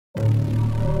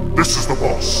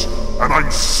boss, and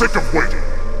I'm sick of waiting.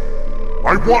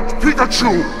 I want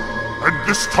Pikachu, and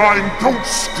this time don't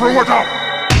screw it up!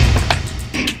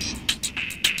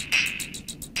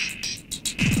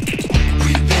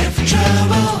 Prepare for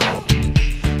trouble,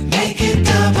 make it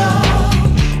double.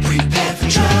 Prepare for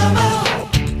trouble,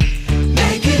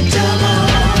 make it double.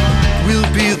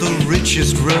 We'll be the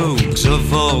richest rogues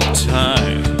of all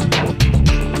time.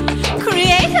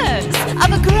 Creators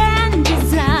of a grand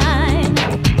design.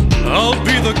 I'll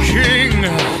be the king.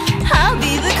 I'll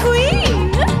be the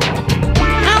queen.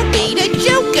 I'll be the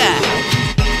Joker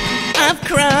of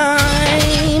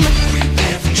crime.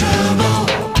 Prepare for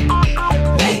trouble,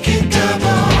 make it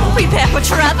double. Prepare for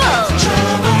trouble.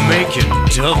 Make it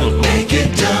double. Make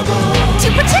it double. To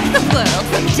protect the world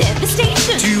from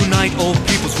devastation. To unite all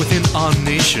peoples within our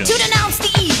nation. To denounce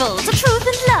the evils of truth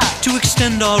and love. To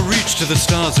extend our reach to the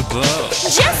stars above.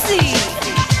 Jesse.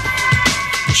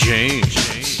 James.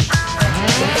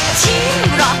 Team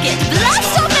Rocket,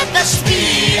 blast off at the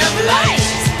speed of light.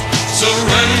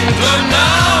 Surrender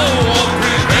now or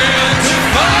prepare to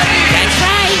fight. That's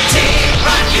right. Team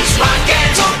Rocket's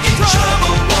rockin', talking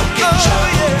trouble, walking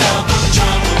trouble, double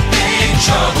trouble, big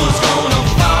trouble's gonna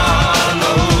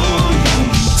follow you.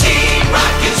 Team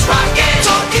Rocket's rockin',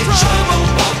 talking trouble,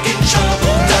 walking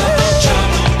trouble, double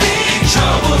trouble, big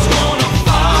trouble's gonna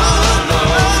follow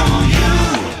you.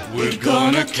 We're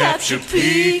gonna capture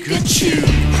Pikachu.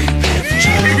 Prepare for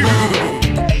trouble,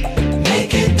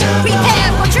 make it double.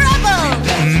 Prepare for trouble.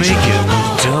 Make it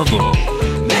double.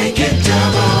 Make it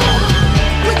double.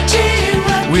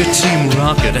 We're Team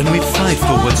Rocket and we fight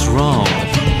for what's wrong.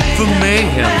 For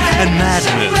mayhem and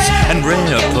madness and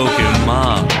rare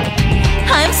Pokemon.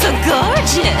 I'm so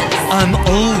gorgeous. I'm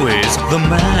always the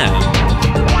man.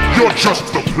 You're just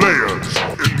the players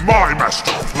in my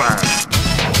master plan.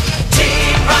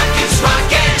 Team Rocket's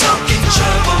rockin', talking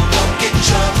trouble, walking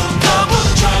trouble, double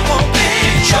trouble,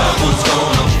 big trouble's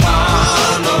gonna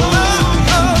follow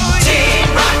you. Team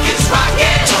Rocket's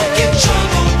rockin', talking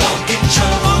trouble, walking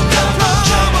trouble, double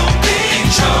trouble, big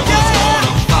trouble's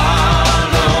gonna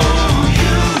follow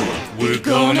you. We're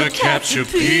gonna capture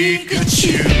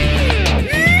Pikachu.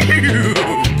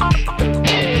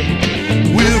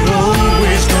 We're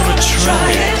always gonna try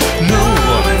it. No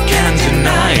one can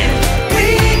deny it. We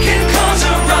can cause a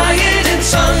riot in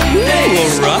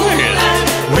Sunday's Ooh, a riot.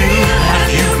 We'll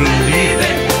have you believe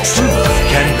it. Truth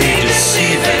can be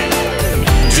deceiving.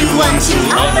 Do unto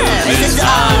others is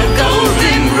our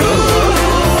golden rule.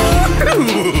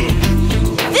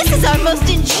 This is our most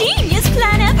ingenious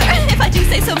plan ever, if I do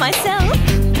say so myself.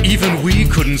 Even we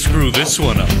couldn't screw this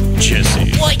one up,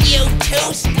 Jesse. Would you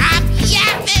two stop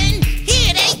yapping?